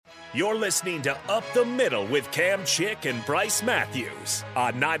You're listening to Up the Middle with Cam Chick and Brice Matthews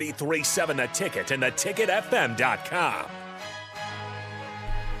on 93.7 The Ticket and theticketfm.com.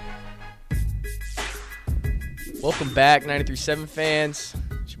 Welcome back, 93.7 fans.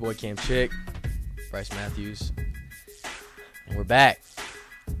 It's your boy Cam Chick, Brice Matthews, and we're back.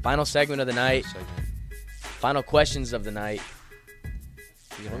 Final segment of the night. Final questions of the night.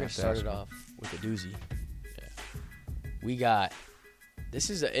 We're going to start it off with a doozy. We got, this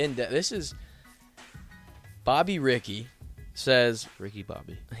is Bobby Ricky says, Ricky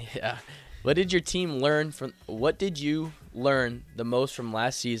Bobby. Yeah. What did your team learn what did you learn the most from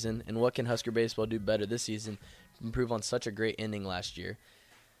last season, and what can Husker baseball do better this season to improve on such a great ending last year?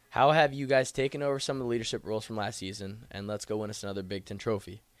 How have you guys taken over some of the leadership roles from last season, and let's go win us another Big Ten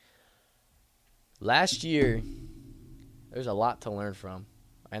trophy? Last year, there's a lot to learn from.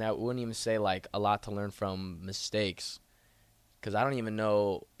 And I wouldn't even say, like, a lot to learn from mistakes, because I don't even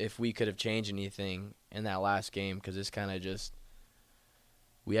know if we could have changed anything in that last game, because it's kind of just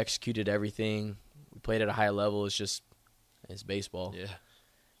we executed everything. We played at a high level. It's baseball. Yeah.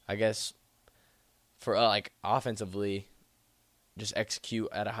 I guess for, offensively, just execute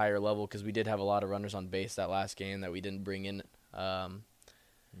at a higher level, because we did have a lot of runners on base that last game that we didn't bring in. I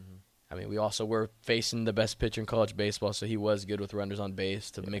mean, we also were facing the best pitcher in college baseball, so he was good with runners on base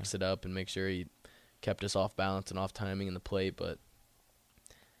to mix it up and make sure he kept us off balance and off timing in the plate. But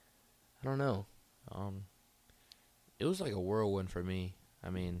I don't know. It was like a whirlwind for me.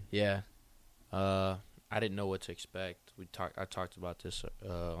 I mean, yeah. I didn't know what to expect. I talked about this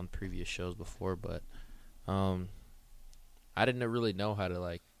on previous shows before, but I didn't really know how to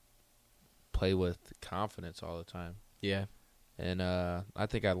like play with confidence all the time. Yeah. And I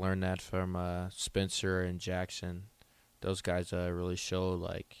think I learned that from Spencer and Jackson. Those guys really showed,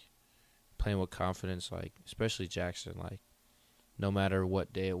 like, playing with confidence, like, especially Jackson. Like, no matter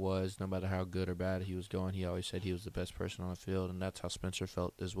what day it was, no matter how good or bad he was going, he always said he was the best person on the field, and that's how Spencer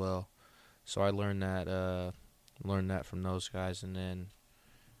felt as well. So I learned that from those guys, and then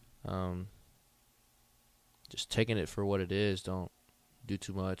just taking it for what it is. Don't do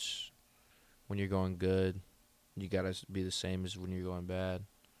too much when you're going good. You gotta be the same as when you're going bad.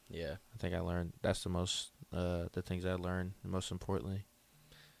 Yeah, I think I learned that's the things I learned most importantly.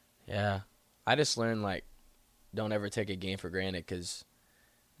 Yeah, I just learned, like, don't ever take a game for granted, because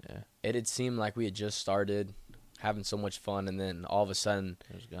it had seemed like we had just started having so much fun, and then all of a sudden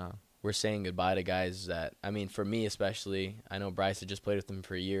it was gone. We're saying goodbye to guys that, I mean, for me especially, I know Brice had just played with them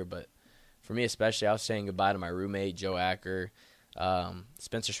for a year, but for me especially, I was saying goodbye to my roommate, Joe Acker,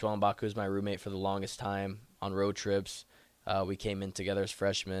 Spencer Schwellenbach, who was my roommate for the longest time on road trips. We came in together as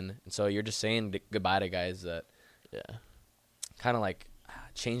freshmen. And so you're just saying goodbye to guys that kind of like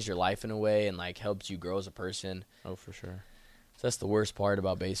changed your life in a way and like helped you grow as a person. Oh, for sure. So that's the worst part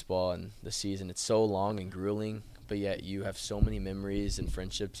about baseball and the season. It's so long and grueling, but yet you have so many memories and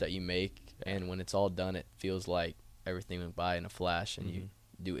friendships that you make. And when it's all done, it feels like everything went by in a flash. And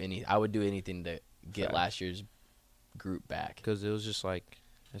I would do anything to get last year's group back. Because it was just like,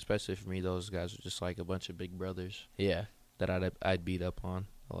 especially for me, those guys were just like a bunch of big brothers. Yeah. That I'd beat up on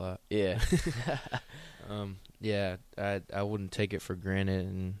a lot. Yeah. I wouldn't take it for granted,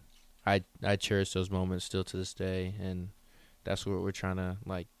 and I cherish those moments still to this day, and that's what we're trying to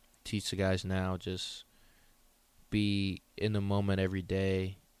like teach the guys now. Just be in the moment every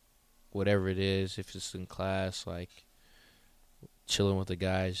day, whatever it is. If it's in class, like chilling with the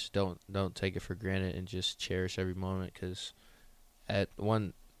guys, don't take it for granted, and just cherish every moment, because at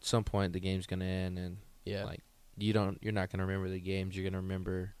some point the game's gonna end, and like you're not gonna remember the games. You're gonna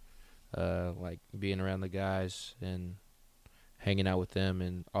remember like being around the guys and hanging out with them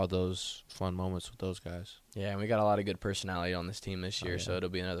and all those fun moments with those guys. Yeah, and we got a lot of good personality on this team this year, so it'll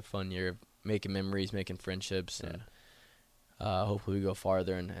be another fun year of making memories, making friendships, and hopefully we go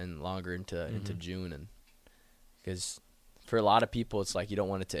farther and longer into June. And because for a lot of people, it's like you don't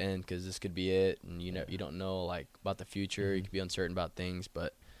want it to end, because this could be it, and you don't know like about the future. You could be uncertain about things,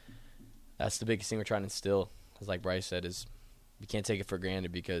 but that's the biggest thing we're trying to instill. Because like Brice said, is you can't take it for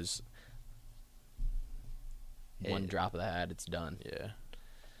granted, because one drop of the hat, it's done. Yeah.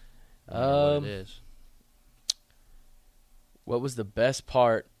 What it is. What was the best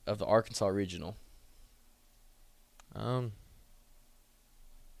part of the Arkansas Regional?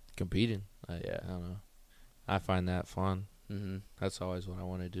 Competing. I don't know. I find that fun. That's always what I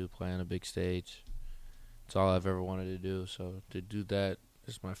want to do, play on a big stage. It's all I've ever wanted to do. So to do that,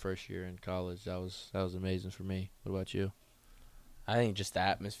 this is my first year in college. That was amazing for me. What about you? I think just the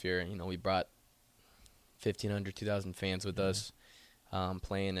atmosphere. We brought 1,500, 2,000 fans with us,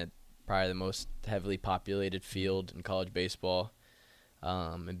 playing at probably the most heavily populated field in college baseball.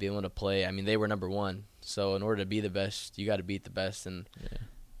 and being able to play. I mean, they were number one. So in order to be the best, you got to beat the best. And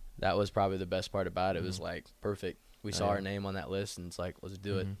that was probably the best part about it. It was like perfect. We saw our name on that list, and it's like, let's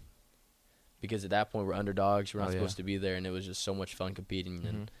do it. Because at that point, we're underdogs. We're not supposed to be there, and it was just so much fun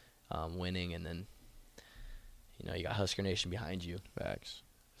competing and winning. And then, you got Husker Nation behind you. Facts.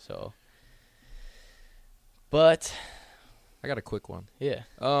 So, but I got a quick one. Yeah.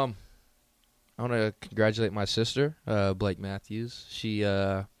 I want to congratulate my sister, Blake Matthews. She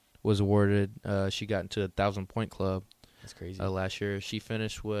was awarded. She got into the 1,000-point club. That's crazy. Last year, she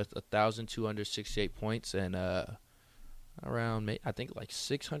finished with 1,268 points and around, I think, like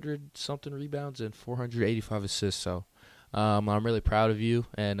 600 something rebounds and 485 assists. So, I'm really proud of you,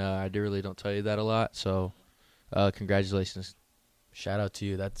 and I really don't tell you that a lot. So, congratulations. Shout out to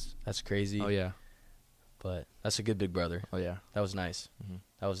you. That's crazy. Oh yeah. But that's a good big brother. Oh yeah. That was nice.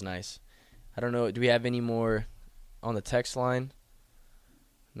 That was nice. I don't know. Do we have any more on the text line?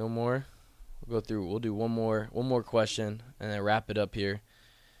 No more. We'll go through. We'll do one more question and then wrap it up here.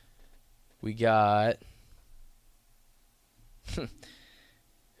 We got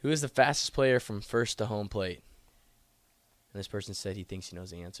who is the fastest player from first to home plate? And this person said he thinks he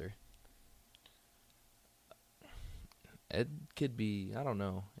knows the answer. It could be. I don't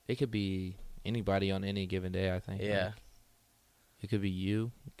know. It could be anybody on any given day. I think. Yeah. Like, it could be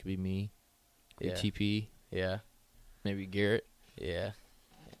you. It could be me. It could be TP. Yeah. Maybe Garrett. Yeah.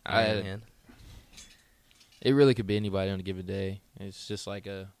 Man. It really could be anybody on a given day. It's just like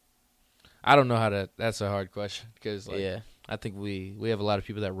I don't know how to. That's a hard question because I think we have a lot of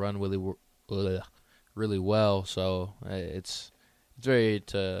people that run really well. So it's very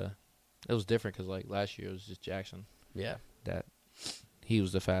it was different because like last year it was just Jackson. Yeah. That he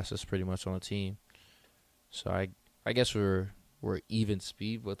was the fastest pretty much on the team. So I guess we're even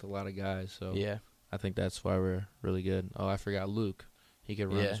speed with a lot of guys. So yeah, I think that's why we're really good. Oh, I forgot Luke. He can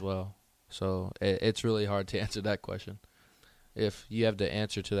run as well. So it's really hard to answer that question. If you have the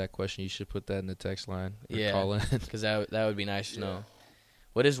answer to that question, you should put that in the text line or call in. Because that would be nice to know.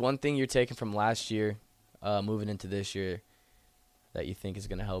 What is one thing you're taking from last year, moving into this year, that you think is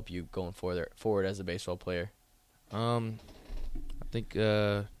going to help you going forward as a baseball player? I think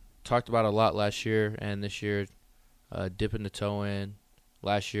talked about a lot last year and this year, dipping the toe in.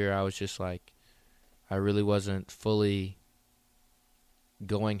 Last year I was just like, I really wasn't fully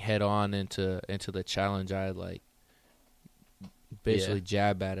going head on into the challenge. I had like basically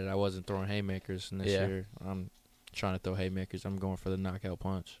jab at it. I wasn't throwing haymakers, and this year I'm trying to throw haymakers. I'm going for the knockout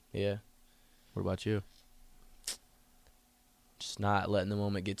punch. Yeah. What about you? Just not letting the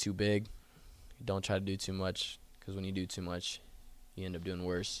moment get too big. Don't try to do too much, because when you do too much, you end up doing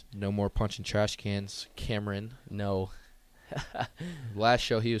worse. No more punching trash cans, Cameron. No. Last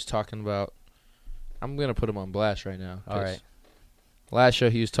show he was talking about, I'm going to put him on blast right now. All right. Last show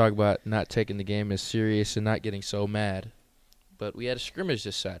he was talking about not taking the game as serious and not getting so mad. But we had a scrimmage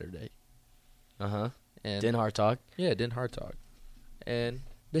this Saturday. Uh-huh. And didn't hard talk? Yeah, it didn't hard talk. And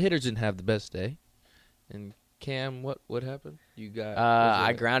the hitters didn't have the best day. And Cam, what happened? You got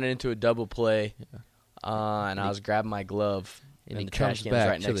I grounded into a double play, and I was grabbing my glove, and the he trash comes can back was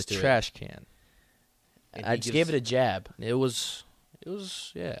right to next the to trash can. I just gave it a jab. It was,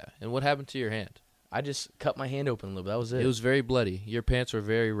 yeah. And what happened to your hand? I just cut my hand open a little bit. That was it. It was very bloody. Your pants were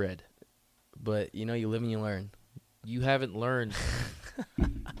very red. But, you live and you learn. You haven't learned.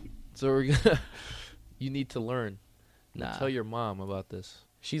 So you need to learn. Nah. Tell your mom about this.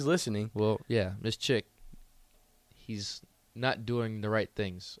 She's listening. Well, yeah, Miss Chick, he's not doing the right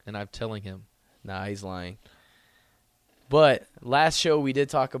things, and I'm telling him. Nah, he's lying. But last show we did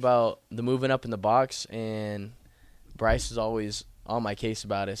talk about the moving up in the box, and Brice is always on my case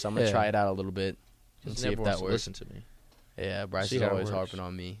about it, so I'm going to try it out a little bit and see if that works. Listen to me. Yeah, Brice is always harping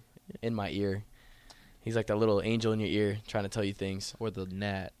on me in my ear. He's like that little angel in your ear trying to tell you things. Or the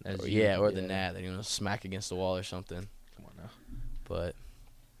gnat. Or the gnat that smack against the wall or something. Come on now. But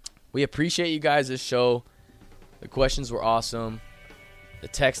we appreciate you guys this show. The questions were awesome. The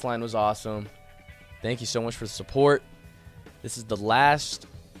text line was awesome. Thank you so much for the support. This is the last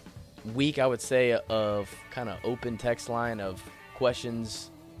week, I would say, of kind of open text line of questions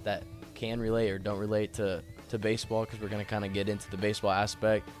that can relate or don't relate to baseball, because we're going to kind of get into the baseball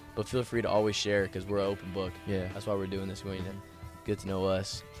aspect. But feel free to always share, because we're an open book. Yeah. That's why we're doing this. We want you to get to know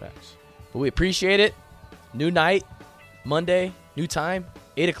us. Facts. But we appreciate it. New night, Monday, new time,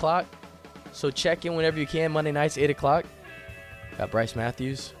 8 o'clock. So check in whenever you can. Monday nights, 8 o'clock. Got Brice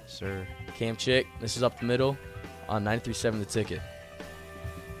Matthews. Sir. Cam Chick. This is Up the Middle on 93.7 The Ticket.